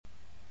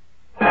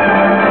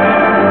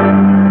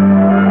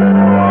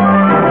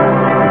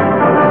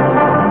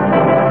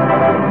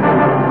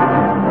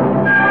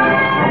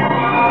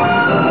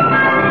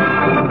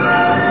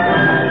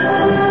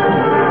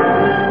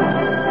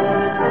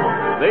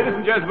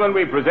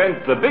gentlemen, we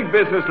present The Big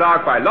Business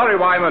Lark by Laurie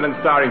Wyman and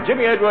starring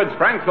Jimmy Edwards,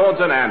 Frank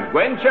Thornton, and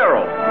Gwen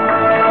Cherrill.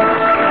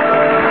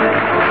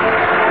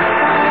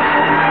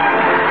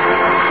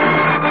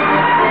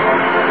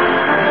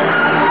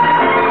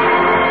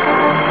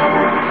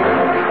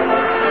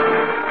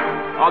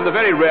 On the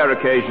very rare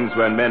occasions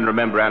when men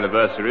remember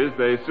anniversaries,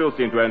 they still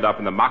seem to end up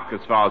in the muck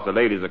as far as the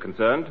ladies are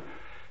concerned.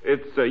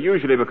 It's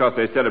usually because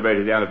they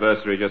celebrated the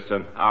anniversary just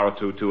an hour or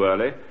two too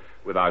early,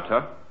 without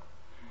her.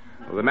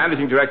 Well, the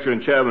managing director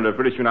and chairman of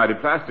British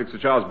United Plastics, Sir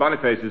Charles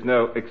Boniface, is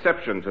no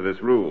exception to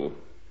this rule.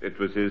 It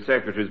was his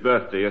secretary's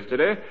birthday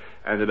yesterday,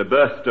 and in a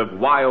burst of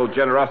wild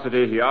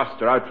generosity, he asked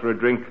her out for a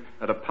drink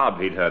at a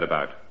pub he'd heard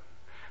about.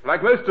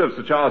 Like most of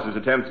Sir Charles's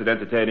attempts at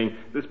entertaining,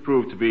 this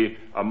proved to be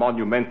a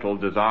monumental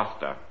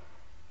disaster,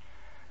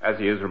 as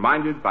he is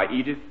reminded by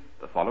Edith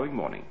the following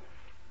morning.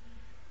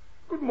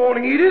 Good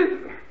morning,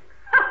 Edith.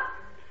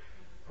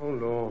 Oh,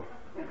 Lord.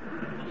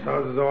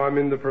 Sounds as though I'm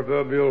in the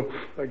proverbial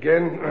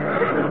again.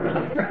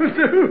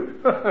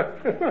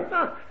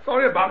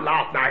 Sorry about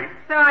last night.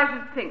 So I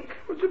should think.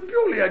 It was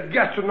purely a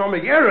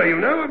gastronomic error, you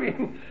know. I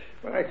mean,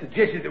 when I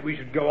suggested that we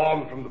should go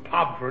on from the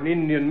pub for an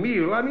Indian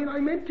meal, I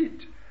meant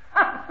it.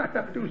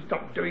 Do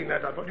stop doing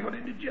that. I thought you got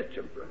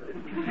indigestion.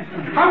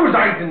 How was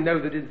I to know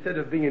that instead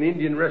of being an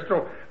Indian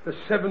restaurant, the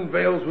Seven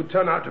Veils would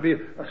turn out to be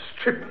a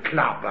strip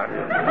club? I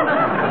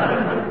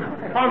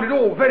found it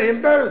all very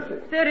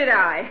embarrassing. So did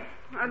I.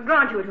 I'll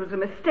grant you it was a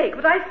mistake,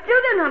 but I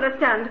still don't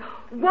understand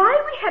why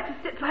we had to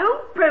sit the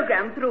whole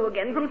program through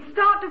again from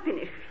start to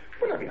finish.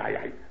 Well,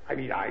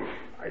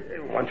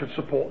 one should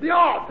support the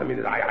arts.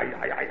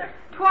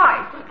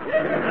 Twice.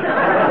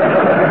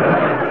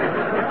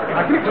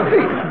 I think it's a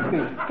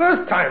thing.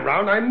 First time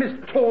round, I missed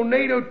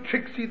Tornado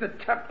Trixie, the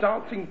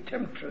tap-dancing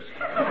temptress.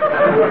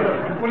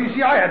 Well, you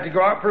see, I had to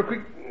go out for a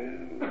quick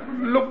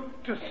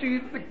look to see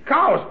if the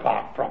car was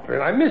parked properly,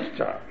 and I missed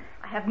her.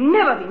 I have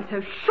never been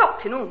so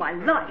shocked in all my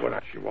life. Well,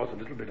 she was a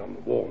little bit on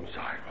the warm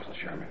side, wasn't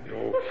she? It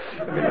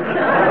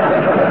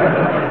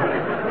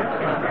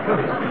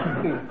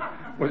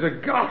was a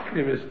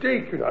ghastly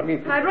mistake, you know.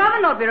 I'd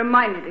rather not be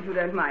reminded, if you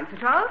don't mind, Sir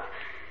Charles.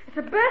 It's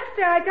a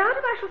birthday I doubt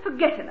if I shall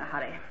forget in a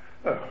hurry.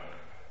 Oh.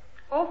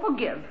 Or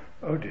forgive.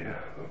 Oh, dear.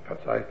 Well,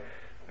 perhaps I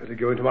better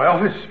go into my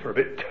office for a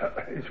bit.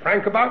 Is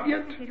Frank about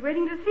yet? He's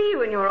waiting to see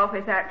you in your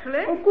office,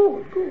 actually. Oh,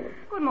 good.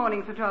 Good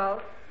morning, Sir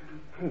Charles.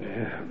 Oh,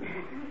 dear.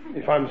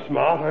 If I'm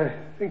smart, I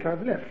think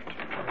I've left.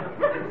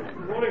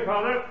 Good morning,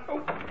 Father.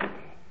 Oh,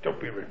 don't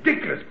be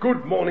ridiculous.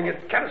 Good morning.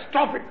 It's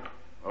catastrophic.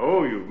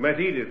 Oh, you've met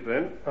Edith,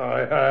 then? I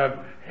have.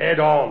 Head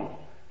on.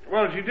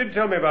 Well, she did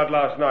tell me about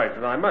last night,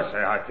 and I must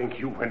say I think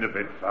you went a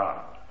bit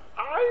far.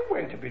 I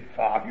went a bit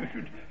far. You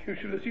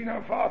should have seen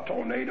how far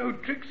Tornado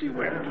Trixie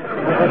went.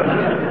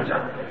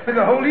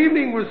 The whole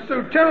evening was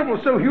so terrible,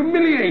 so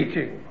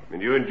humiliating.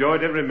 And you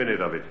enjoyed every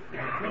minute of it?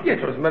 Yes,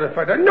 as a matter of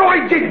fact, no,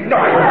 I didn't. No,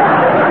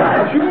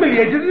 I was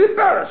humiliated and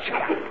embarrassed.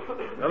 Shut up.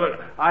 Now, look,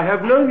 I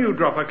have known you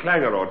drop a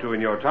clanger or two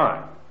in your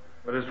time.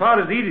 But as far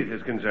as Edith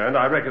is concerned,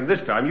 I reckon this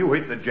time you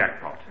hit the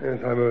jackpot.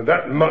 Yes,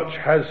 that much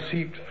has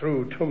seeped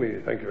through to me.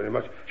 Thank you very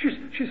much.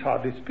 She's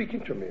hardly speaking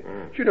to me.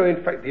 Do you know,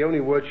 in fact, the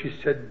only word she's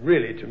said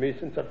really to me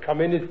since I've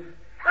come in is,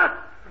 ha!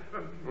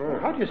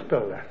 How do you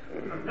spell that?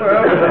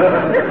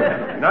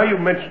 Well, now you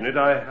mention it,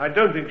 I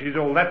don't think she's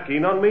all that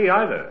keen on me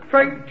either.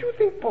 Frank, do you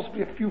think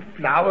possibly a few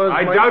flowers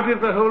I doubt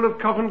if the whole of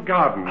Covent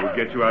Garden would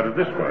get you out of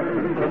this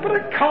one. But I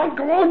can't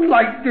go on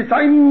like this.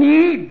 I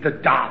need the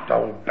daft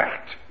old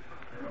bat.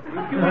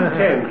 If you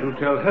intend to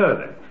tell her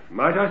that,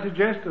 might I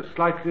suggest a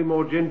slightly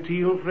more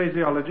genteel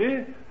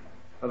phraseology?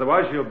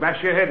 Otherwise she'll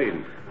bash your head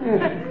in.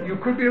 Yes, you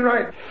could be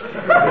right.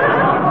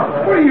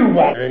 What do you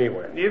want,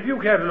 anyway? If you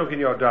care to look in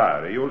your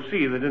diary, you'll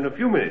see that in a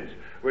few minutes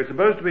we're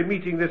supposed to be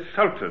meeting this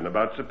Sultan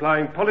about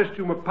supplying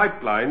polystumer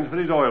pipelines for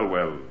his oil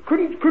wells.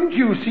 Couldn't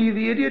you see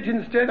the idiot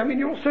instead?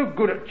 You're so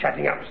good at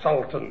chatting up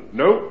sultans.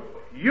 No,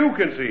 you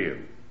can see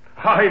him.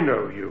 I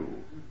know you.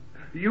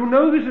 You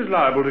know this is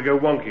liable to go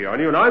wonky on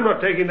you, and I'm not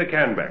taking the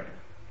can back.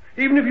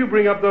 Even if you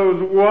bring up those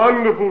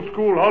wonderful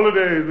school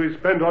holidays we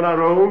spent on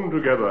our own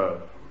together,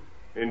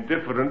 in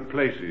different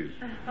places.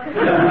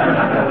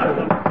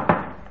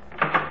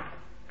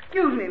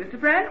 Excuse me, Mr.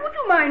 Brand, would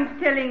you mind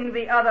telling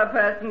the other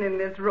person in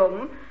this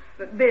room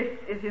that this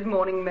is his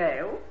morning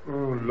mail?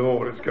 Oh,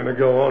 Lord, it's going to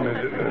go on,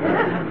 is it?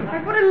 I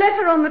put a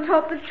letter on the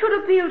top that should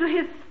appeal to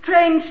his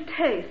strange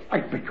taste. I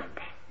beg your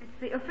pardon. It's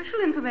the official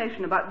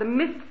information about the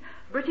Miss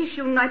British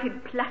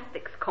United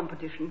Plastics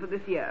competition for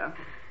this year.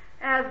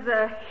 As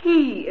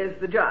he is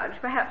the judge,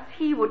 perhaps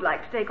he would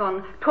like to take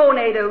on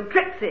Tornado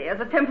Trixie as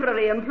a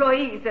temporary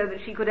employee so that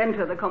she could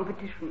enter the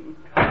competition.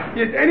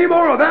 Yes, any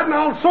more of that and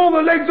I'll saw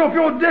the legs off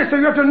your desk so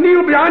you have to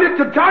kneel behind it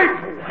to type.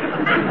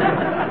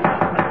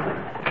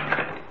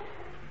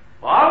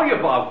 Oh,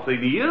 you've both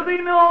seen here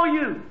then, are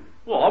you?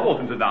 Well, I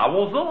wasn't to know,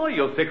 was I?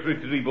 Your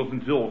secretary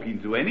wasn't talking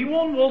to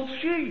anyone, was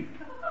she?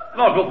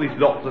 And I've got this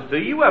lot to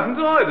see you, haven't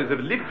I? There's a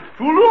lift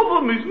full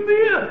of them, isn't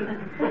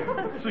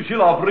there? So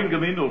shall I bring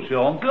them in or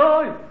shan't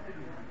I?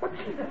 What's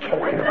he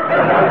talking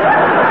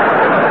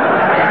about?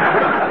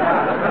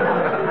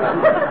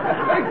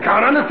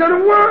 can't understand a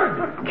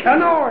word.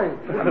 Can I?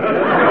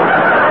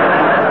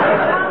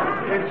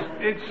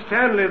 It's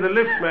Stanley, the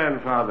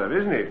liftman, Father,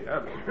 isn't it?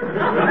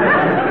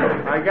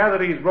 I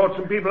gather he's brought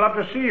some people up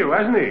to see you,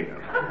 hasn't he?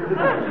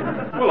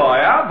 Well, I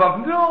have,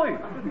 haven't I?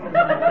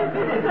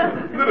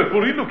 They're a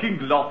funny-looking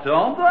lot,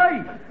 aren't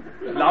they?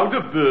 A load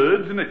of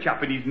birds and a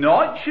chap in his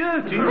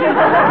nightshirt, isn't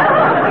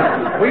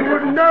it? We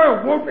wouldn't know.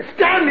 Well,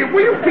 Stanley,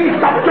 will you please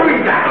stop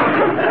doing that?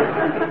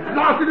 It's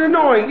lasted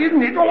annoying,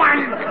 isn't it? Oh,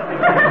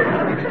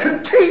 it's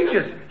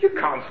contagious. You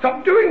can't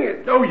stop doing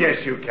it. Oh,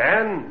 yes, you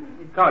can.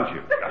 Can't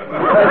you?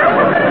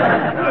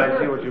 I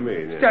see what you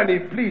mean. Yeah. Stanley,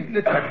 please,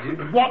 let's have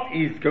it. What are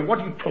you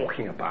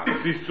talking about?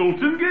 It's this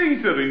Sultan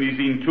geezer in his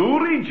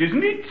entourage,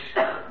 isn't it?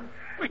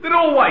 They're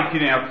all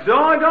waiting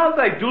outside, aren't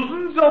they?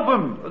 Dozens of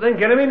them. Well, then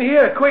get them in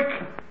here, quick.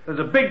 There's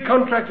a big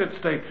contract at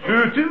stake.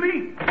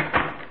 Certainly.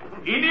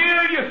 In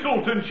here, your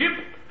sultanship.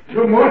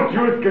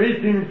 Tumultuous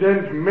greetings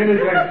and many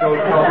thanks, old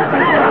Tom.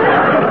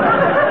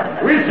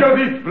 Which of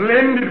these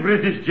splendid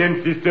British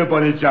gents is Sir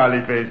Bonnie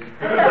Charlie Face?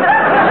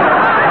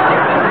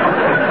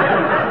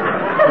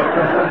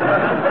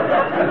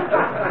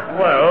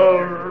 Well,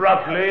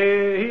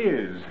 roughly, he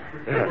is.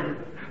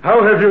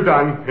 How have you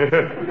done?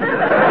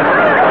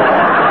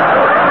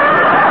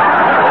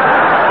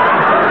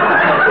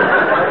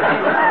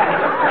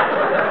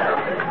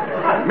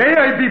 May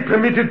I be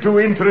permitted to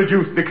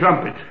introduce the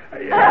crumpet?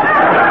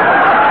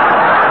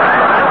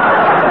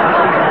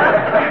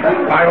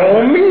 By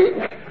all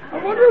means. I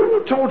wonder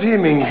who taught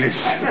him English.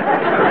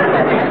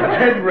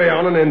 Ted Ray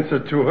on an answer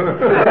to her.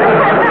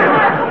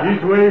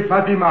 This way,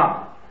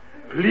 Fatima.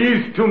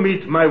 Pleased to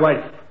meet my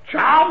wife.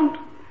 Charmed.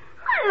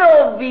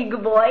 Hello, big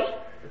boy.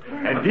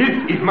 And this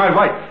is my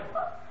wife.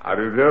 How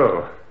do you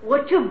do?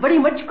 What you very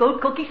much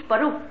called Cookie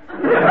Sparrow.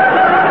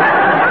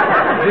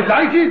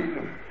 Delighted.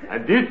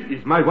 And this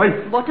is my wife.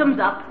 Bottoms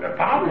up.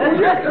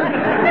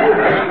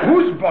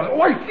 Who's boss?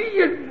 Oh, I see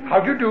you. How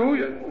do you do?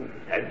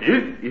 And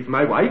this is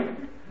my wife.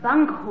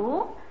 Bang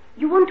ho.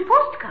 You want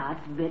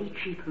postcards? Very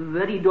cheap,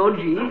 very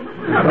dodgy.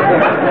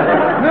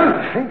 No,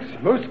 thanks.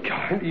 Most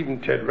kind. Even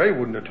Ted Ray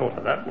wouldn't have taught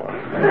her that one.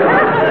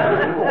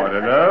 Oh, I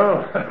don't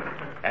know.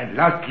 And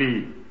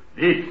lastly,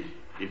 this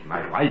is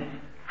my wife.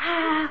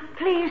 Ah,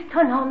 please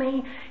to know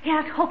me.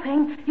 Here's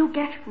hoping you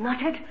get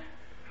nutted.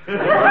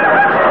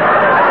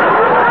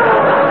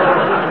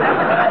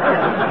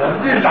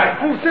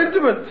 Delightful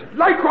sentiments.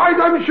 Likewise,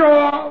 I'm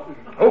sure.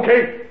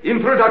 Okay,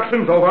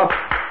 introductions over.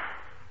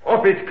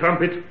 Off it,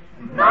 Crumpet.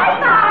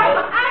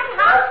 Bye-bye, and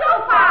how's your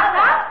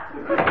father?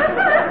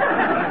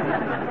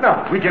 Now,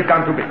 we get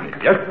down to business,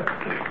 yes?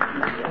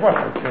 Well, I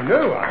don't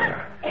know. I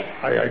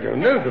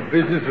don't know. The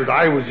business that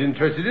I was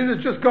interested in has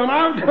just gone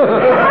out.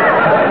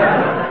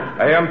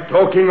 I am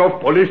talking of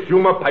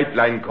polysumer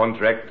pipeline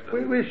contract.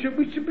 We should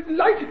be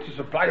delighted to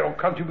supply your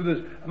country with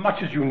as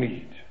much as you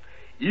need.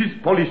 Is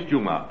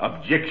polysumer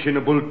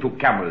objectionable to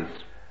camels?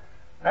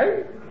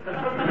 Eh?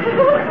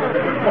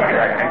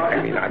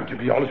 I mean, I'm to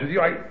be honest with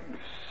you,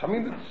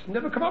 something that's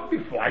never come up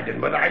before. I didn't,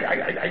 but I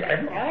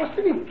haven't asked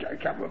any.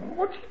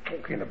 What's he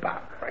talking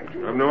about,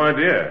 frankly? I've no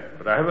idea,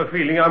 but I have a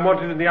feeling I'm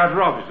wanted in the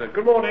outer office.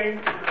 Good morning.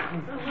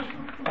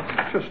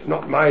 It's just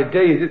not my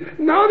day, is it?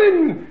 Now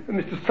then,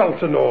 Mr.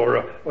 Sultan,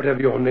 or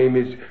whatever your name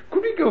is,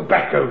 could we go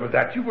back over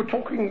that? You were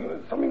talking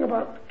something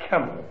about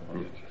camel.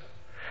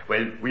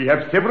 Well, we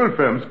have several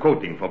firms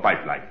quoting for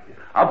pipeline.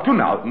 Up to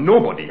now,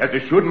 nobody has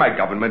assured my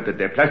government that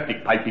their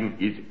plastic piping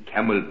is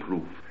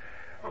camel-proof.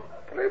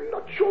 But I'm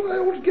not sure that I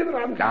altogether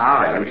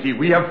understand. You see,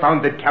 we have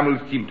found that camels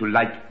seem to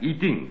like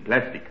eating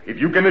plastic. If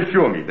you can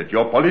assure me that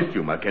your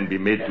polysumer can be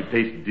made to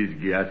taste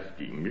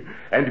disgusting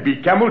and be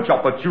camel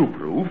chopper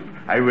chew-proof,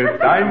 I will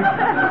sign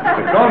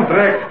the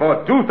contract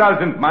for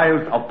 2,000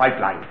 miles of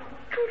pipeline.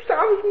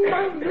 2,000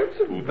 miles?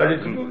 That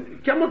is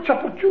camel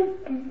chopper chew.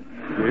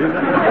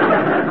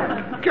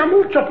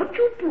 Camel chopper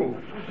chew-proof.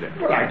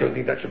 Well, I don't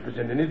think that should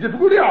present any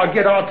difficulty. I'll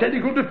get our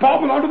technical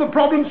department onto the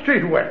problem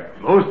straight away.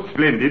 Most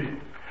splendid.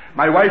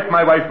 My wife, and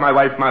I,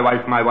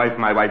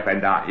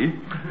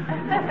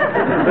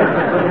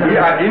 we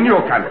are in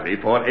your country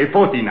for a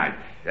fortnight,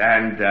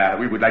 and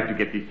we would like to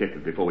get this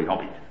settled before we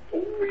hop it.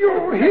 Oh,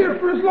 you're here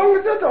for as long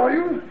as that, are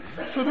you?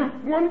 Sort of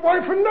one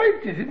wife a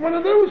night, is it? One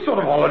of those sort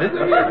of holidays?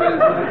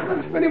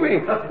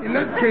 Anyway, in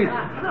that case,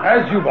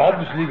 as you've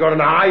obviously got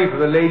an eye for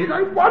the ladies,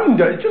 I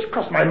wonder, it just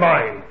crossed my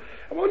mind,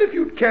 I wonder if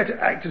you'd care to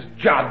act as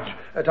judge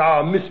at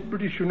our Miss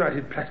British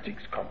United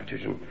Plastics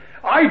competition.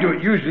 I do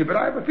it usually, but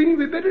I have a feeling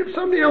it'd be better if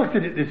somebody else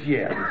did it this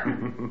year.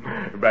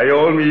 By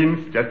all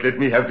means, just let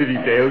me have the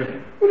details.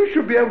 Well, you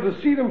should be able to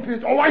see them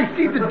first. Oh, I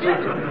see the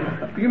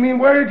details. You mean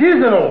where it is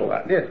and all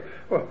that, yes.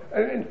 Well,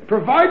 and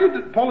provided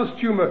that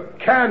polystumer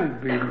can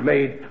be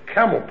made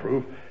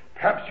camel-proof,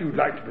 perhaps you'd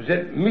like to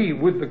present me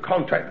with the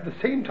contract at the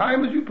same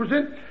time as you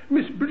present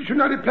Miss British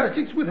United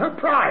Plastics with her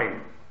prize.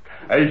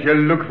 I shall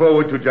look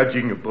forward to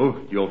judging both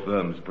your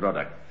firm's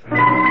products.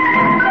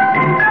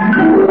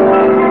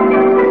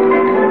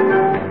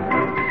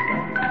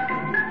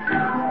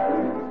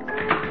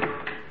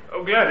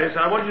 Oh, Gladys,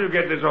 I want you to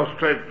get this off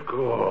straight.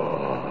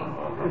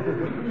 Oh.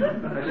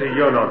 I say,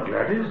 you're not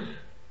Gladys.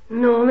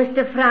 No,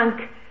 Mr.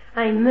 Frank.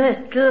 I'm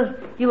Myrtle.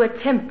 You a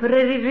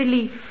temporary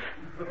relief.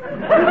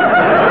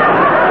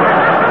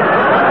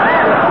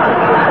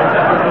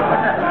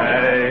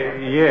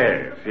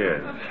 Yes.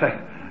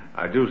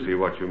 I do see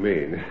what you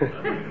mean.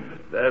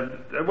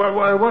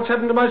 What's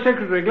happened to my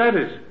secretary,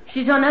 Gladys?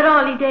 She's on her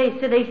holidays,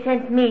 so they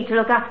sent me to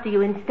look after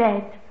you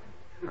instead.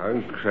 How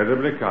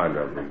incredibly kind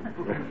of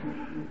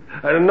them.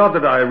 Not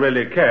that I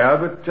really care,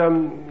 but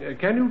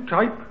can you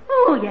type?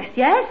 Oh,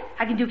 yes.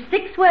 I can do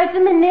 6 words a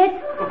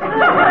minute.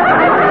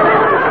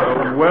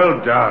 Well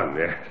done,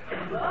 yes.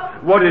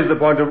 What is the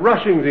point of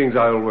rushing things,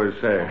 I always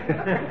say.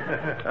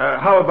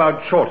 How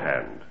about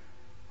shorthand?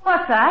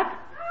 What's that?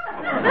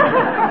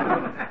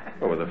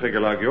 Oh, with a figure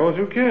like yours,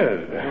 who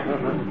cares?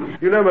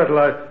 You know, Myrtle,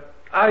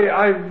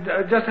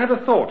 I just had a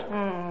thought.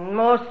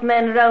 Most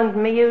men round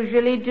me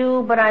usually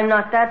do, but I'm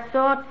not that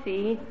sort,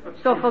 see?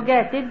 So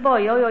forget it,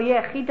 boy. Oh,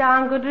 yeah, he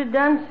darn good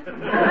riddance.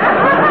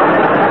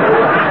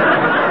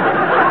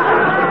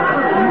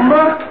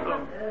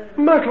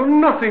 Myrtle,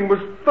 nothing was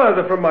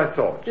further from my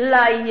thoughts.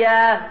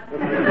 Liar.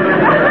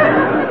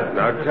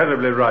 Now,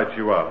 terribly right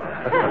you are.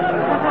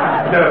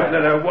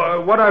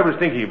 No. What I was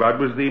thinking about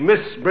was the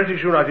Miss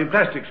British United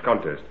Plastics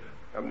contest.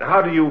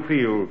 How do you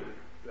feel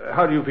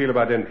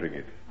about entering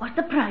it? What's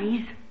the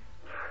prize?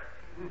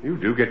 You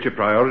do get your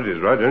priorities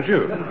right, don't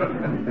you?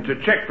 It's a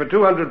cheque for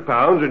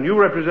 £200, and you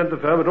represent the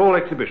firm at all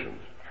exhibitions.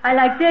 I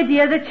like the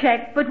idea of the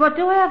cheque, but what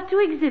do I have to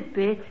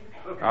exhibit?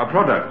 Our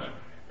products.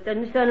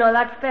 Doesn't sound all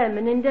that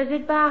feminine, does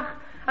it, Bach?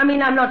 I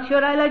mean, I'm not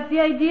sure I like the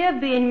idea of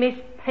being Miss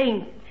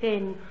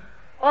Painting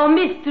or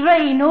Miss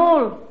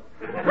Drainhole.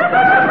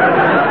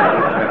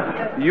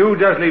 You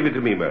just leave it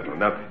to me, Myrtle.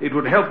 Now, it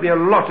would help me a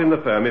lot in the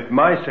firm if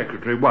my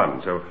secretary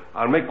won, so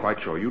I'll make quite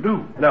sure you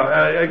do. Now,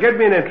 get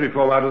me an entry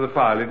form out of the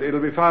file.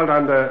 It'll be filed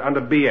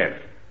under BF.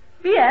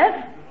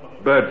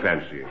 BF? Bird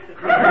fancy.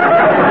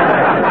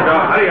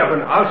 Now, hurry up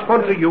and I'll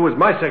sponsor you as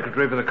my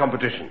secretary for the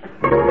competition.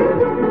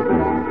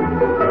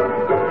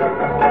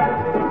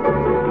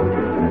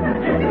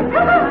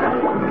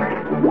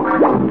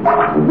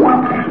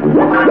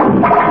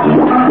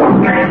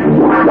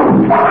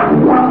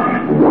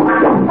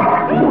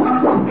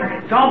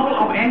 Sample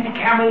of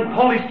anti-camel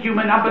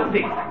polystuma number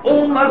 6.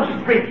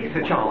 Almost ready,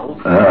 Sir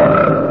Charles.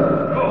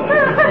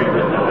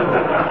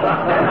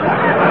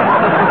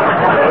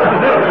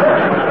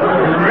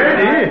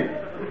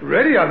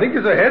 Ready, I think,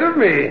 is ahead of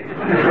me.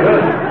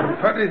 In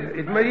fact,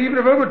 it may even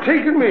have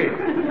overtaken me.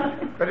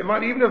 But it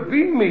might even have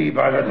been me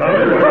by the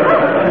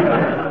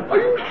time. Are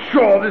you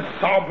sure this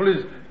sample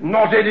is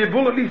not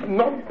edible, at least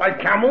not by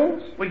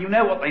camels? Well, you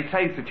know what they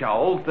say, Sir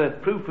Charles. The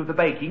proof of the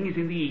baking is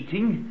in the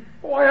eating.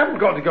 Oh, I haven't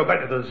got to go back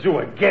to the zoo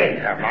again,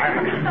 have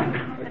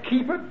I? The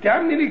keeper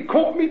damn nearly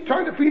caught me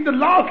trying to feed the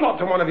last lot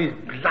to one of his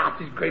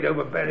blasted great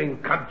overbearing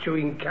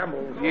cud-chewing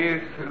camels.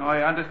 Yes,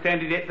 I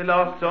understand it ate the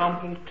last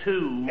sample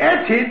too.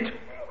 Ate it?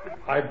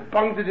 I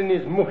bunged it in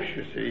his mush,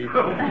 you see.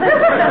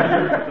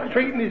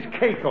 Straight in his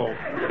cake hole.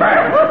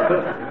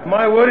 Bang!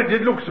 My word, it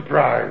did look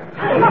surprised.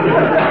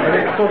 And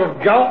it sort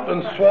of gulped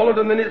and swallowed,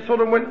 and then it sort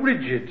of went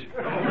rigid.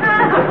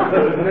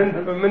 And then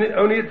for a minute,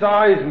 only its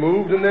eyes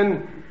moved, and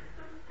then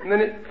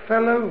it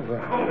fell over.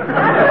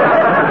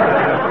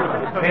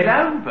 Fell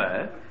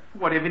over?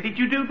 Whatever did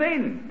you do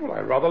then? Well, I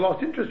rather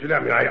lost interest, you know. I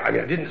mean, I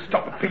didn't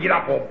stop to pick it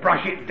up or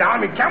brush it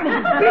down. I mean, camels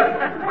are big.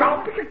 You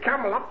can't pick a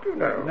camel up, you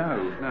know.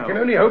 No. I can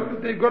only hope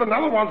that they've got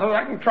another one so that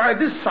I can try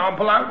this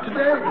sample out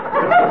today.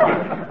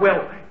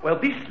 Well,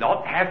 this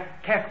lot has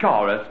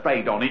cascara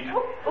sprayed on it.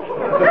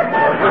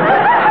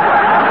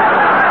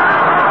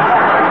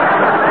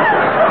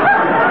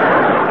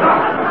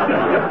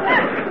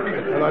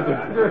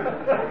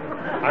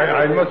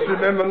 I must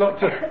remember not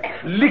to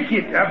lick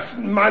it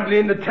absent-mindedly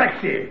in the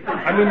taxi.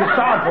 I mean the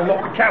sample,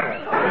 not the camel.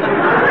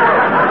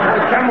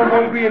 The camel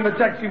won't be in the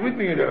taxi with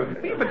me, you know.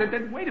 But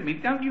wait a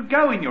minute, don't you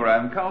go in your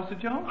own car, Sir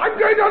John? I'm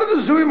going down to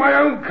the zoo in my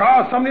own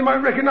car. Somebody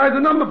might recognize the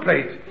number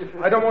plate.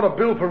 I don't want a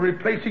bill for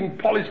replacing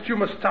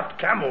polystuma stuffed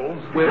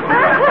camels. Well,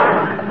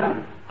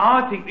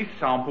 I think this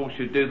sample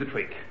should do the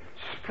trick.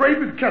 Sprayed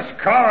with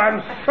cascara,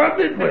 I'm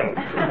certain it will.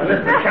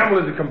 Unless the camel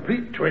is a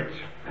complete twit.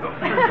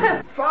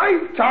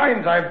 5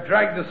 times I've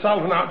dragged the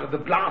Sultan out to the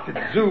blasted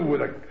zoo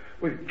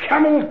with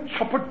camel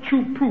chopper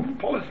chew-proof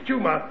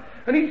polystuma,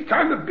 and each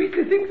time the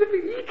beastly things have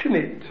eaten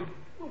it.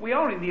 Well, we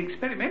are in the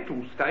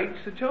experimental stage,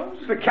 Sir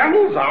Charles. The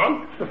camels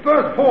aren't. The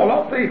first 4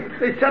 lots,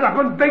 they set up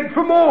and begged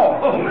for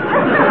more. Oh.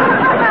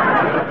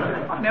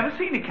 I've never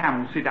seen a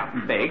camel sit up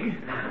and beg.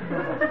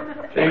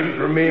 Take it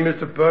from me,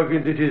 Mr.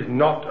 Perkins, it is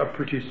not a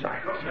pretty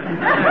sight.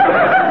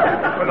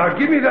 But now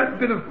give me that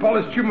bit of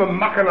polystuma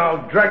muck and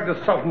I'll drag the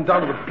Sultan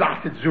down to the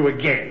blasted zoo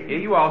again. Here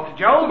you are, Sir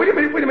Charles. Wait a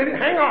minute,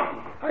 hang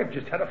on. I've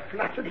just had a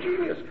flash of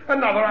genius.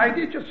 Another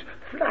idea just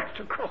flashed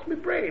across my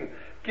brain.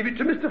 Give it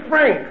to Mr.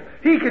 Frank.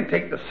 He can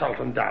take the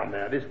Sultan down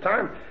there this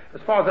time.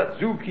 As far as that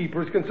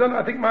zookeeper is concerned,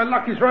 I think my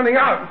luck is running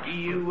out. Do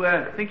you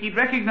think he'd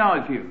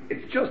recognise you?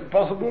 It's just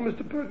possible,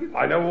 Mr. Perkins.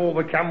 I know all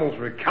the camels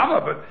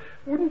recover, but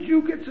wouldn't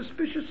you get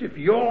suspicious if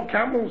your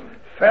camels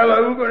fell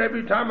over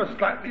every time a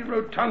slightly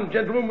rotund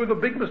gentleman with a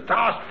big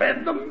moustache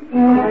fed them?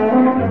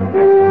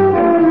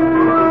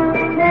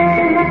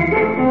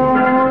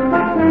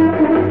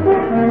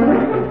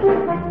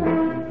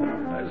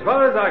 As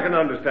far as I can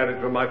understand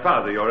it from my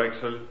father, Your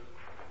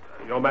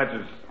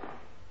Majesty.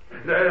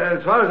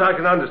 As far as I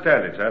can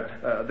understand it,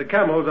 sir, the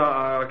camels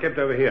are kept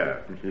over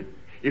here.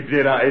 If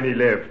there are any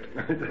left.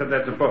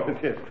 That's a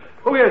point, yes.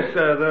 Oh, yes,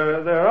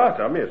 there are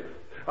some, yes.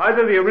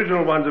 Either the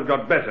original ones have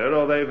got better,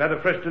 or they've had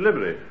a fresh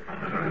delivery.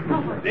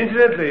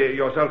 Incidentally,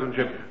 Your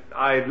Sultanship,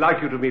 I'd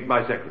like you to meet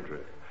my secretary.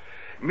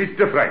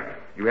 Mr. Frank,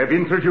 you have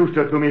introduced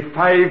her to me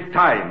 5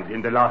 times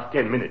in the last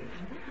 10 minutes.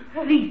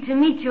 Pleased to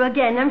meet you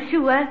again, I'm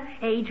sure.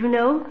 Age, you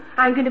know.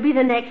 I'm going to be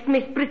the next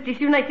Miss British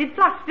United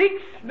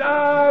Plastics.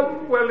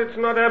 Well, it's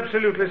not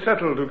absolutely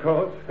settled, of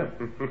course.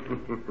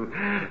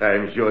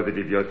 I'm sure that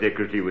if your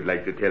secretary would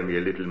like to tell me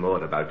a little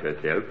more about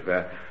herself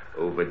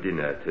over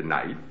dinner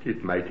tonight,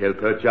 it might help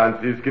her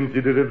chances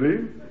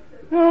considerably.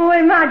 Oh,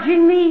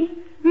 imagine me,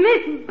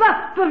 Miss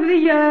Buff of the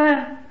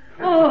Year.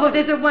 Oh,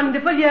 there's a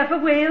wonderful year for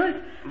Wales.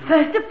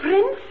 First a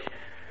prince,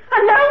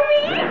 and now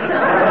me.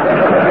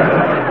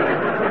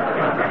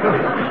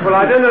 Well,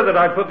 I don't know that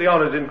I'd put the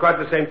honours in quite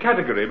the same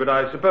category, but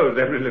I suppose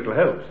every little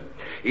helps.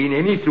 In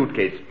any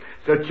suitcase,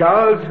 Sir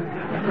Charles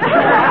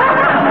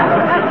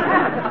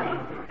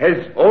has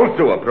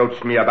also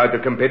approached me about a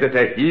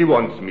competitor he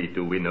wants me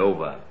to win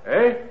over.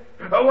 Eh?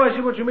 Oh, I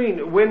see what you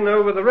mean. Win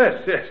over the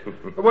rest, yes.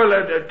 Well,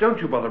 don't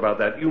you bother about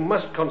that. You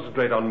must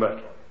concentrate on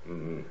Myrtle.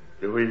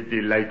 With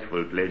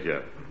delightful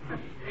pleasure.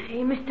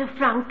 Say, Mr.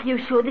 Frank, you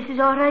sure this is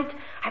all right?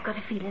 I've got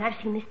a feeling I've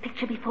seen this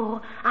picture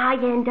before. I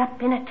end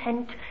up in a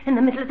tent in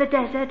the middle of the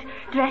desert,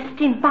 dressed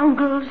in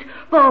bangles,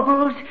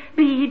 baubles,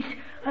 beads,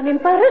 and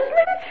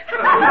embarrassment.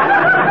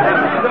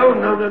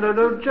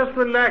 No. Just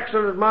relax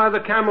and admire the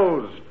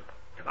camels.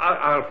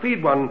 I'll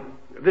feed one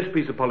this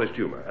piece of polished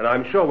humour, and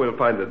I'm sure we'll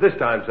find that this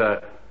time,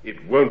 sir,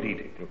 it won't eat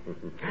it.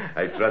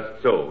 I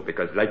trust so,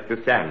 because like the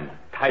sand,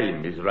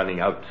 time is running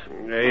out.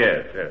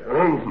 Yes.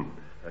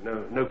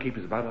 No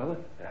keepers about, are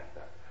there?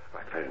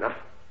 Right, fair enough.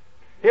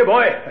 Here,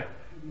 boy.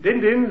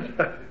 Din-dins.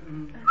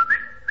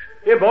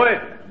 Here, boy.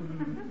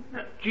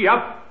 Gee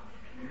up.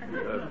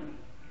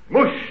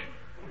 Mush.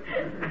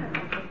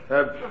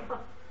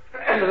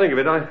 Come to think of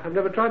it, I've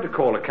never tried to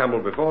call a camel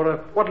before.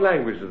 What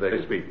language do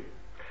they speak?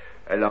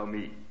 Allow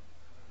me.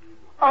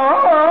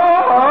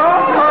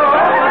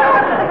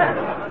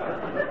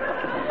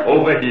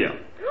 Over here.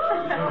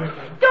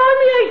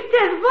 Stormy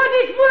oysters, what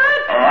is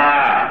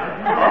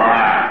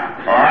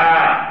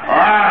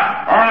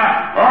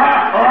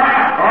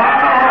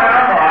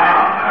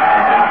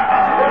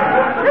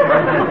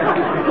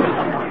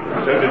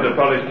So did the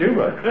polished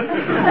humour.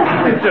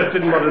 I just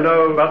didn't want to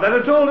know about that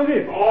at all, did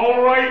he?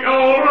 All right.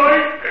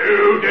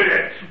 Who did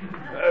it?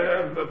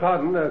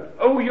 Pardon?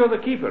 You're the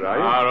keeper, are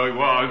you? I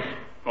was.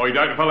 I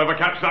doubt if I'll ever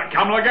catch that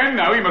camel again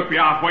now. He must be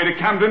halfway to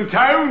Camden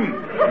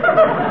Town.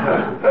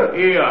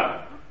 Here.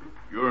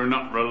 You're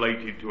not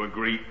related to a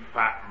great,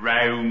 fat,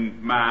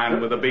 round man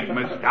with a big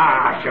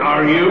moustache,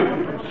 are you?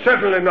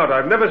 Certainly not.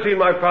 I've never seen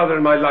my father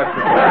in my life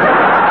before.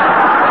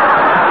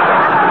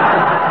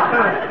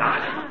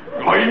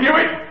 I knew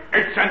it.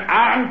 It's an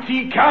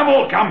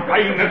anti-camel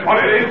campaign, that's what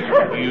it is.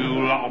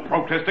 You lot will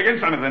protest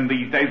against anything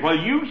these days. Well,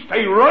 you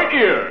stay right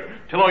here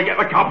till I get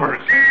the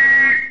coppers.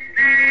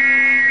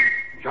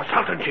 Your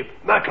Sultanship,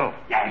 Myrtle.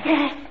 Yes.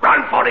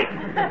 Run for it.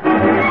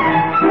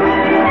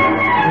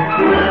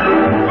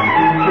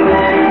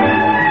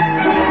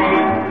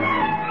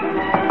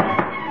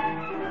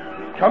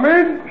 Come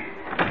in.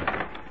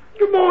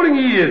 Good morning,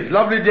 Ears.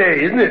 Lovely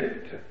day, isn't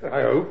it?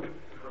 I hope.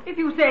 If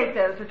you say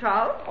so, Sir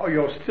Charles. Oh,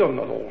 you're still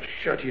not all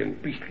shirty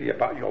and beastly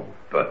about your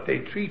birthday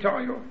treat,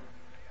 are you?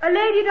 A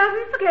lady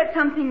doesn't forget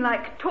something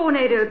like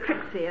Tornado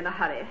Trixie in a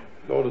hurry.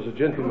 Nor does a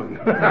gentleman.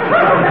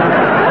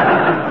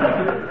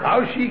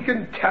 How she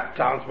can tap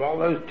dance while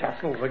those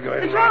tassels are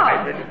going Sir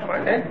round.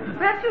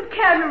 Perhaps you'd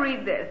care to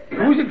read this.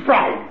 Who's it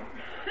from?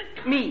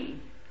 Me.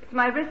 It's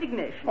my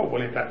resignation. Oh,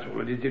 well, if that's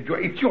all it is,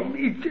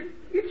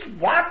 it's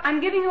what? I'm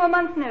giving you a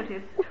month's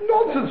notice.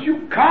 Nonsense,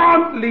 you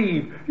can't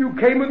leave. You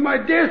came with my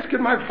desk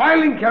and my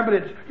filing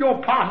cabinets. You're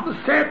part of the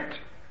set.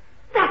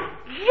 That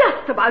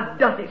just about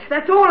does it.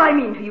 That's all I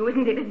mean to you,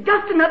 isn't it? It's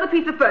just another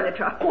piece of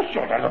furniture. Of course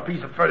you're not a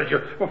piece of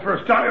furniture. Well, for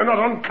a start, you're not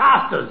on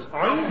casters,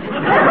 are you?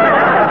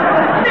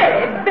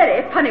 Very,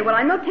 very funny. Well,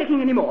 I'm not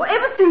taking any more.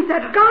 Ever since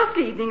that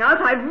ghastly evening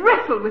out, I've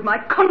wrestled with my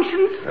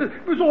conscience.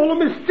 It was all a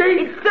mistake.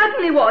 It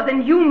certainly was,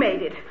 and you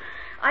made it.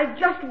 I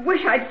just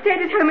wish I'd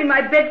stayed at home in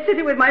my bed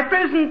sitting with my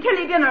frozen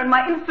telly dinner and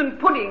my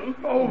instant pudding.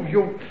 Oh,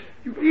 you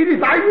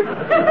Edith, I was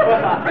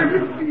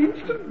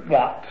instant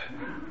what?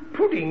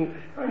 pudding.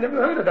 I never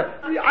heard of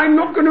that. I'm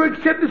not going to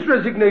accept this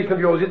resignation of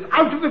yours. It's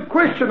out of the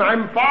question.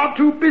 I'm far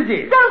too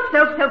busy.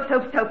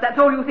 Soap. That's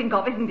all you think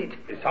of, isn't it?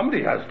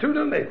 Somebody has to,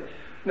 don't they?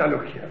 Now,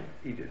 look here,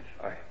 Edith.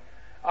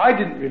 I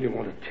didn't really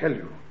want to tell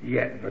you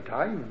yet, but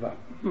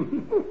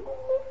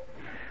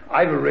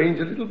I've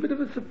arranged a little bit of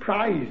a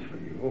surprise for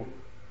you.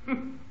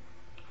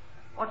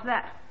 What's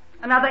that?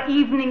 Another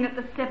evening at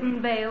the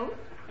Seven Veils?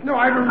 No,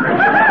 I've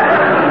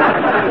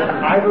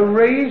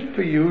arranged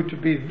for you to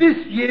be this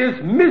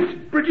year's Miss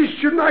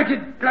British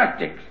United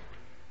Plastics.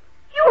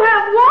 You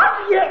have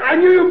what? Yeah, I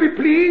knew you'd be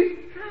pleased.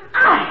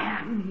 I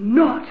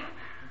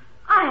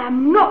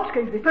am not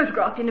going to be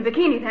photographed in a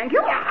bikini, thank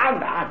you.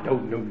 No,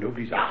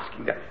 nobody's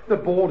asking that. The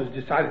board has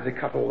decided to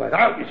cut all that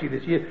out, you see,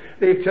 this year.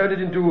 They've turned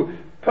it into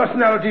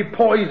personality,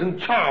 poise, and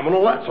charm, and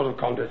all that sort of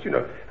contest, you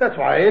know. That's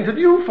why I entered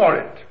you for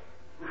it.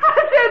 So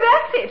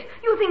that's it.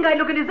 You think I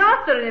look a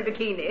disaster in a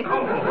bikini?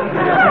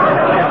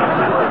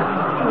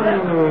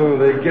 Oh,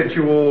 they get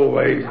you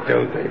always,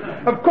 don't they?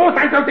 Of course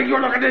I don't think you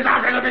look a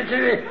disaster in a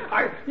bikini.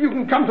 You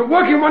can come to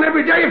work in one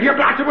every day if you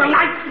blaster will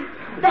like.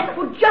 That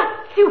would just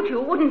suit you,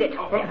 wouldn't it?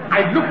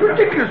 I'd look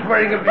ridiculous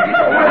wearing a bikini.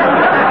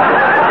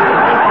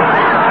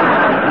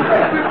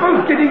 We're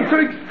both getting so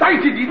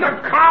excited. Now,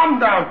 calm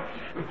down.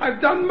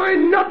 I've done my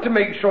nut to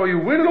make sure you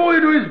win, and all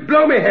you do is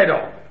blow my head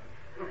off.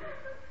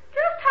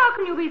 Just how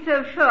can you be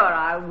so sure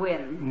I'll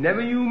win?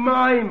 Never you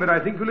mind, but I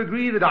think you'll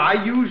agree that I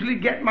usually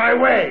get my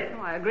way. Oh,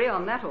 I agree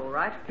on that, all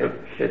right.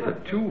 It's a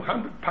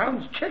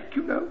 £200 check,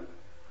 you know.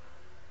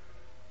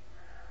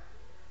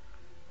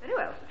 Very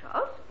well, Sir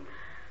Charles.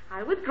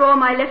 I withdraw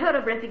my letter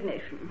of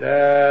resignation.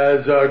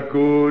 There's a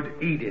good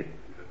Edith.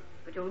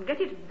 But you'll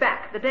get it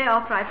back the day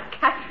after I've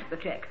cashed the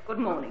check. Good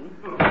morning.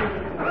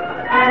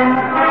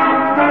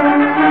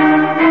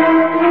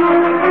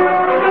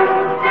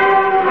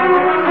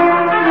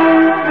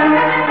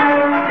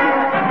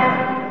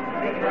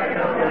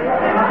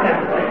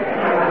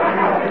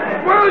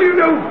 Well, you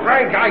know,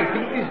 Frank, I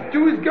think this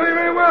do is going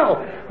very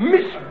well.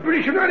 Miss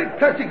British United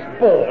Plastics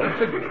Ball.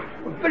 It's a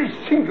very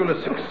singular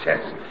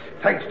success.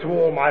 Thanks to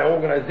all my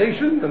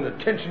organisation and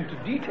attention to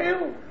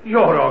detail.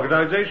 Your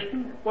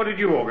organisation? What did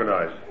you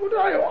organise? Well,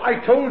 I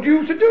told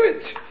you to do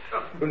it.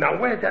 Well, now,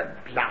 where's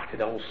that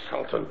blasted old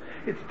sultan?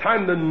 It's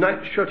time the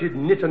night-shirted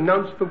nit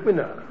announced the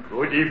winner.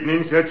 Good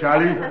evening, Sir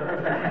Charlie.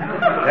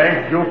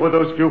 Thank you for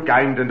those few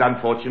kind and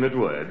unfortunate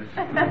words.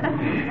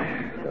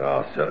 There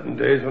are certain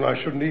days when I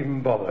shouldn't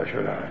even bother,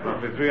 should I?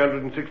 Roughly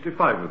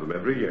 365 of them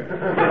every year.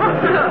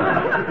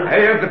 I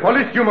have the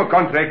Polystumer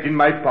contract in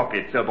my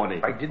pocket, Sir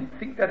Bonnie. I didn't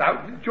think that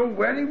outfit you're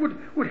wearing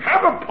would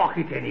have a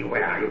pocket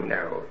anywhere, you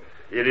know.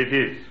 Here it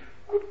is.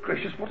 Good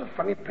gracious, what a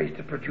funny place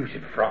to produce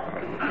it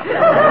from.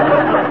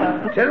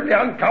 Terribly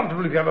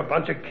uncomfortable if you have a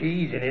bunch of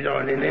keys in it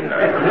or anything.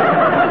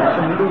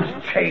 Some loose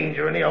change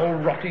or any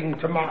old rotting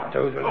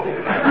tomatoes or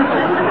anything.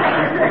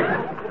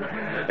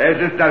 As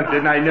a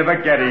sultan, I never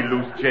carry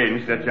loose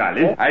change, Sir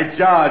Charlie. I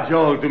charge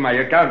all to my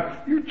account.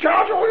 You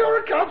charge all your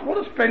accounts? What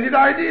a splendid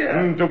idea.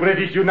 To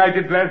British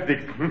United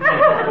Plastics.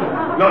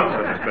 Not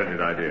such a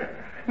splendid idea.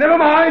 Never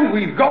mind,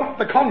 we've got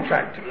the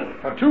contract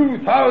for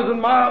 2,000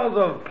 miles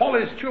of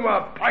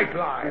Polystumer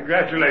pipeline.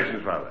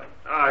 Congratulations, Father.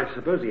 I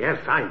suppose he has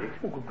signed it.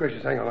 Oh, good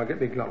gracious, hang on, I'll get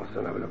my glasses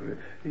and have a look at it.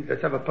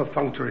 Let's have a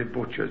perfunctory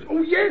butcher's.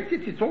 Oh, yes,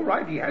 it's all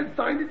right, he has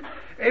signed it.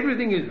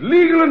 Everything is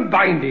legal and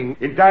binding.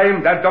 In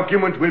time, that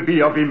document will be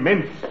of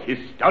immense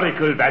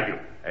historical value.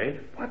 Eh?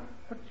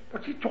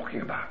 What's he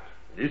talking about?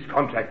 This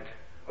contract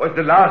was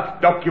the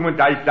last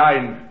document I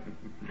signed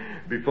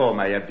before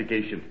my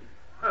abdication.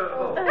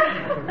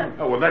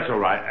 Oh, well, that's all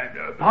right.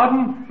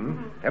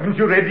 Pardon? Haven't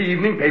you read the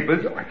evening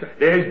papers?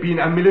 There has been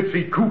a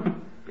military coup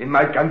in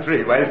my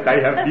country whilst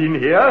I have been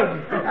here.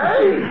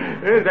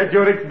 At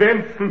your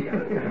expense.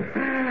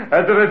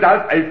 As a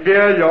result, I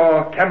fear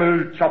your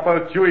camel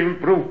chopper chewing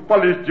proof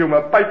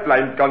Polystumer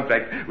pipeline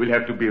contract will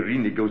have to be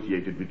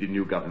renegotiated with the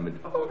new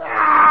government.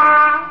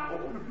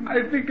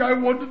 I think I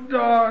want to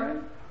die.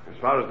 As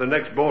far as the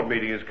next board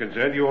meeting is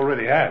concerned, you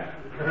already have.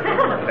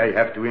 I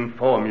have to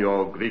inform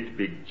your great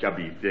big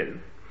chubby self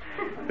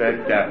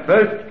that the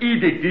first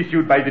edict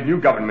issued by the new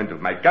government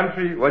of my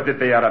country was that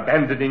they are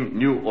abandoning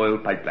new oil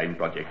pipeline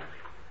projects.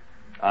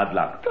 Hard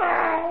luck.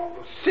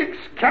 6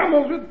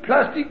 camels with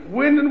plastic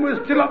wind and we're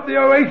still up the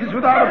oasis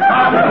without a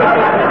pump.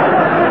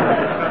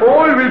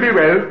 All will be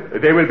well.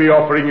 They will be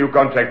offering you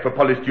contract for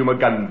Polystumer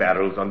gun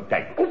barrels on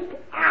tanks.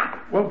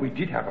 Well, we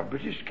did have a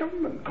British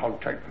government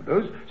contract for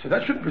those, so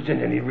that shouldn't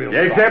present any real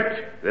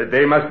Except that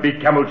they must be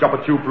camel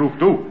chopper chew proof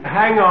too.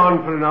 Hang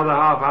on for another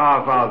half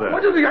hour, Father.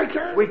 What do you think I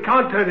can? We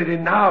can't turn it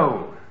in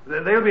now.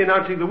 They'll be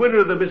announcing the winner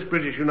of the Miss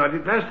British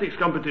United Plastics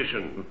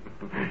competition.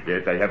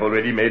 Yes, I have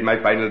already made my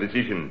final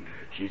decision.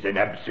 She's an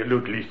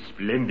absolutely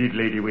splendid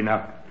lady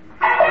winner.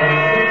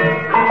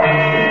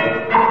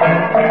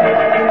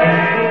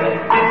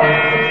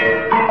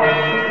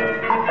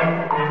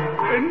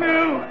 And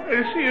now,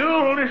 as the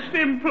oldest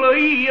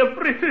employee of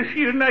British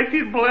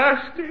United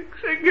Plastics,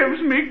 it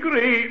gives me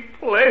great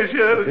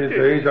pleasure These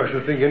days I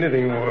should think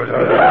anything would.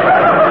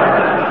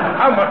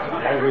 How much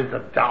longer is the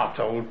daft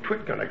old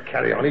twit going to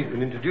carry on? He's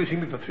been introducing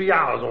me for 3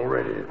 hours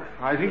already.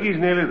 I think he's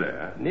nearly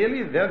there.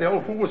 Nearly there? The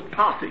old fool was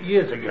past it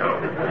years ago.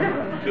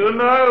 So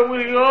now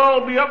we'll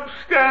all be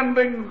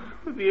upstanding,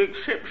 with the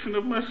exception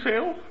of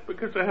myself,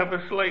 because I have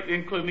a slight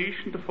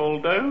inclination to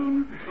fall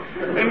down,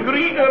 and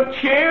greet our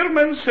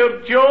chairman,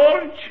 Sir Sidney.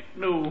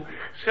 Oh,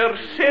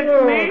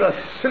 the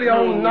silly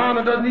old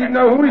Nana doesn't even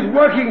know who he's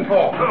working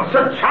for.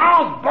 Sir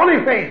Charles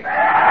Boniface.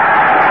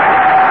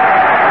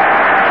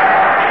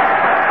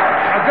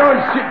 Now go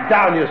and sit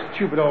down, you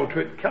stupid old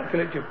twit.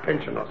 Calculate your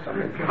pension or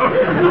something.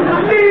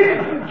 Ladies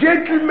and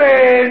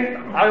gentlemen,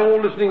 are you all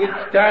listening? It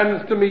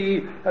stands to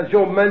me, as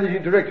your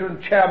managing director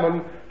and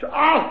chairman, to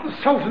ask the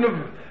Sultan of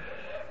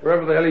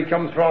wherever the hell he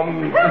comes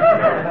from,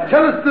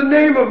 tell us the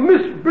name of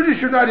Miss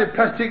British United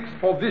Plastics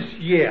for this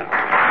year.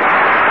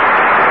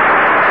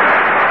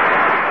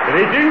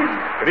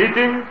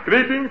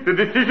 Greetings. The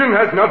decision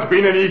has not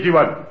been an easy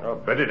one. I'll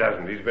bet it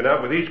hasn't. He's been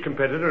out with each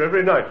competitor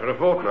every night for a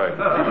fortnight.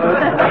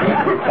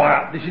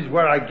 Quiet. This is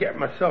where I get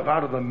myself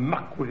out of the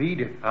muck with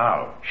Edith.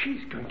 How?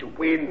 She's going to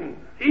win.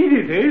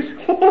 Edith is?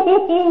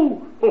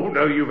 Oh,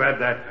 no, you've had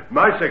that.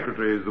 My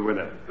secretary is the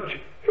winner.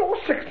 Your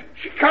secretary?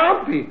 She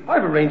can't be.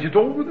 I've arranged it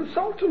all with the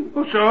Sultan.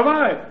 Oh, so have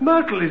I.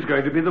 Myrtle is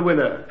going to be the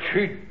winner.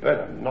 She'd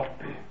better not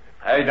be.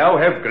 I now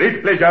have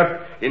great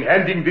pleasure in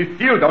handing this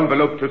sealed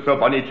envelope to Sir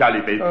Bonnie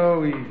Charlieface.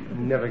 Oh, he's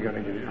never going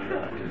to get it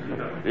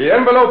right. The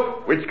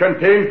envelope which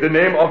contains the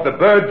name of the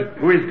bird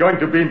who is going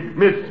to be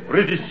Miss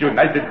British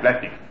United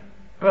Plastics.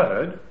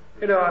 Bird?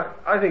 You know,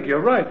 I think you're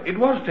right. It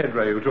was Ted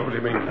Ray who taught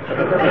him English.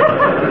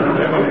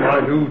 Never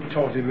mind who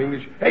taught him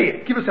English.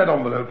 Hey, give us that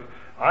envelope.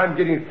 I'm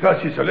getting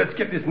thirsty, so let's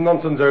get this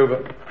nonsense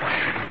over.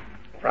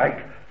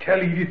 Frank,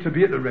 tell Edith to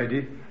be at the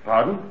ready.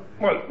 Pardon?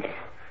 Well,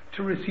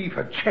 to receive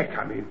her cheque,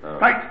 I mean. Oh.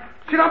 Right,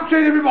 sit up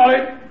straight,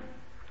 everybody.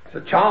 Sir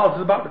Charles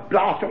is about to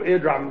blast your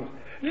eardrums.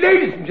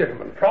 Ladies and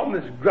gentlemen, from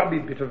this grubby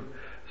bit of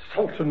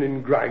Sultan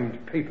in grind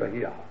paper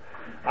here,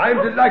 I am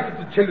delighted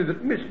to tell you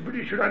that Miss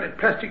British United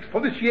Plastics for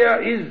this year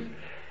is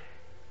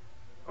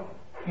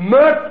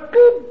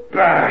Myrtle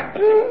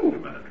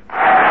Burton.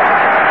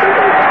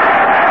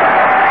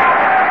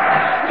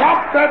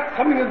 Stop that!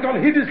 Something has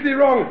gone hideously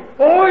wrong.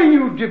 Oh,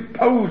 you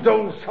deposed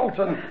old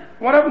Sultan.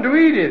 What happened to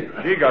Edith?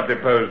 She got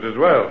deposed as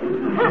well.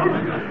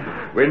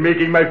 When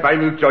making my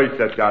final choice,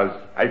 Sir Charles,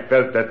 I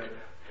felt that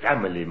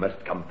family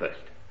must come first.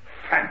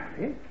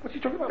 Family? What's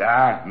he talking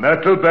about?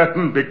 Myrtle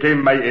Burton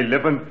became my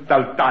 11th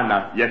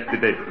Sultana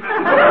yesterday.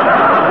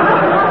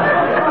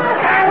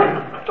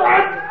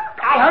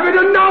 I'll have it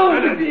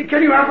annulled.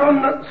 Can you have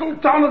one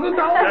Sultana's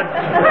annulled?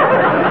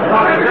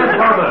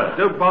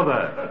 Don't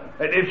bother.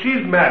 If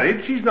she's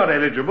married, she's not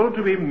eligible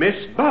to be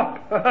Miss Bup.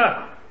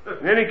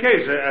 In any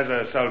case, as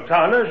a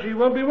Sultana, she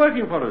won't be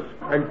working for us.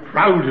 I'm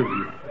proud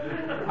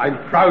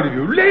of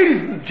you.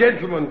 Ladies and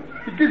gentlemen,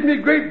 it gives me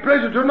great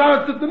pleasure to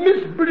announce that the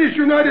Miss British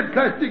United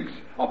Plastics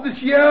of this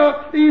year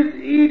is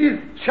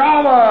Edith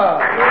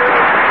Chalmers.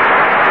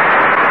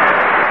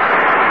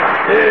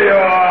 Here you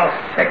are,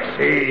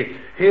 sexy.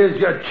 Here's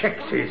your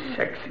checksy,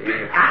 sexy.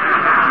 Really?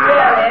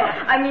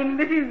 I mean,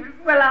 this is...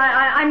 Well,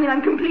 I mean,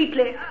 I'm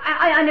completely...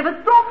 I never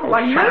thought for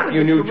one moment...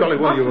 You knew jolly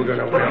well you were going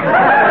to win.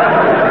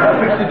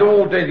 Fixed it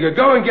all days ago.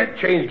 Go and get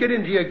changed. Get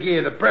into your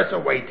gear. The press are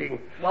waiting.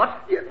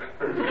 What? Yeah.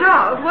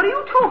 Charles, what are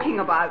you talking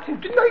about? Oh,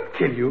 didn't I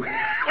tell you?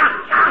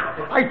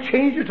 I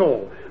changed it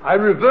all. I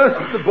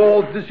reversed the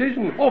board's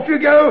decision. Off you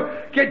go.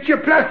 Get your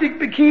plastic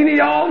bikini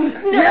on.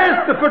 No.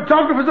 Yes, the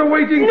photographers are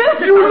waiting. No,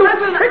 you look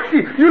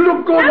sexy. You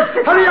look gorgeous.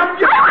 No, hurry up.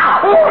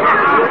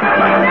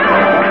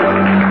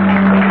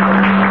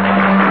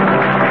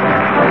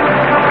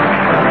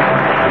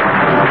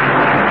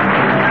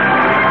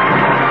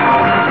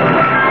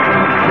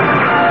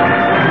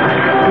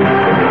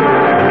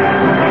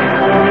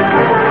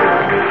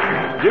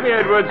 Jimmy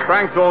Edwards,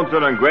 Frank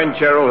Thornton, and Gwen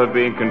Cheryl have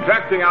been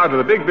contracting out of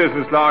The Big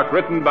Business Lark,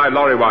 written by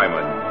Laurie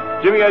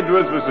Wyman. Jimmy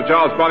Edwards was Sir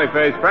Charles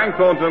Boniface, Frank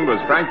Thornton was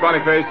Frank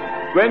Boniface,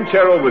 Gwen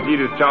Cheryl was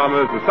Edith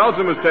Chalmers, the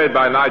Sultan was played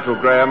by Nigel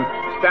Graham,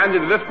 Stanley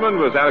Liftman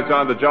was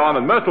Alexander John,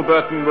 and Myrtle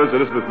Burton was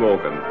Elizabeth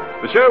Morgan.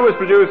 The show was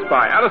produced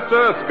by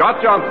Alistair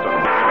Scott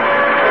Johnston.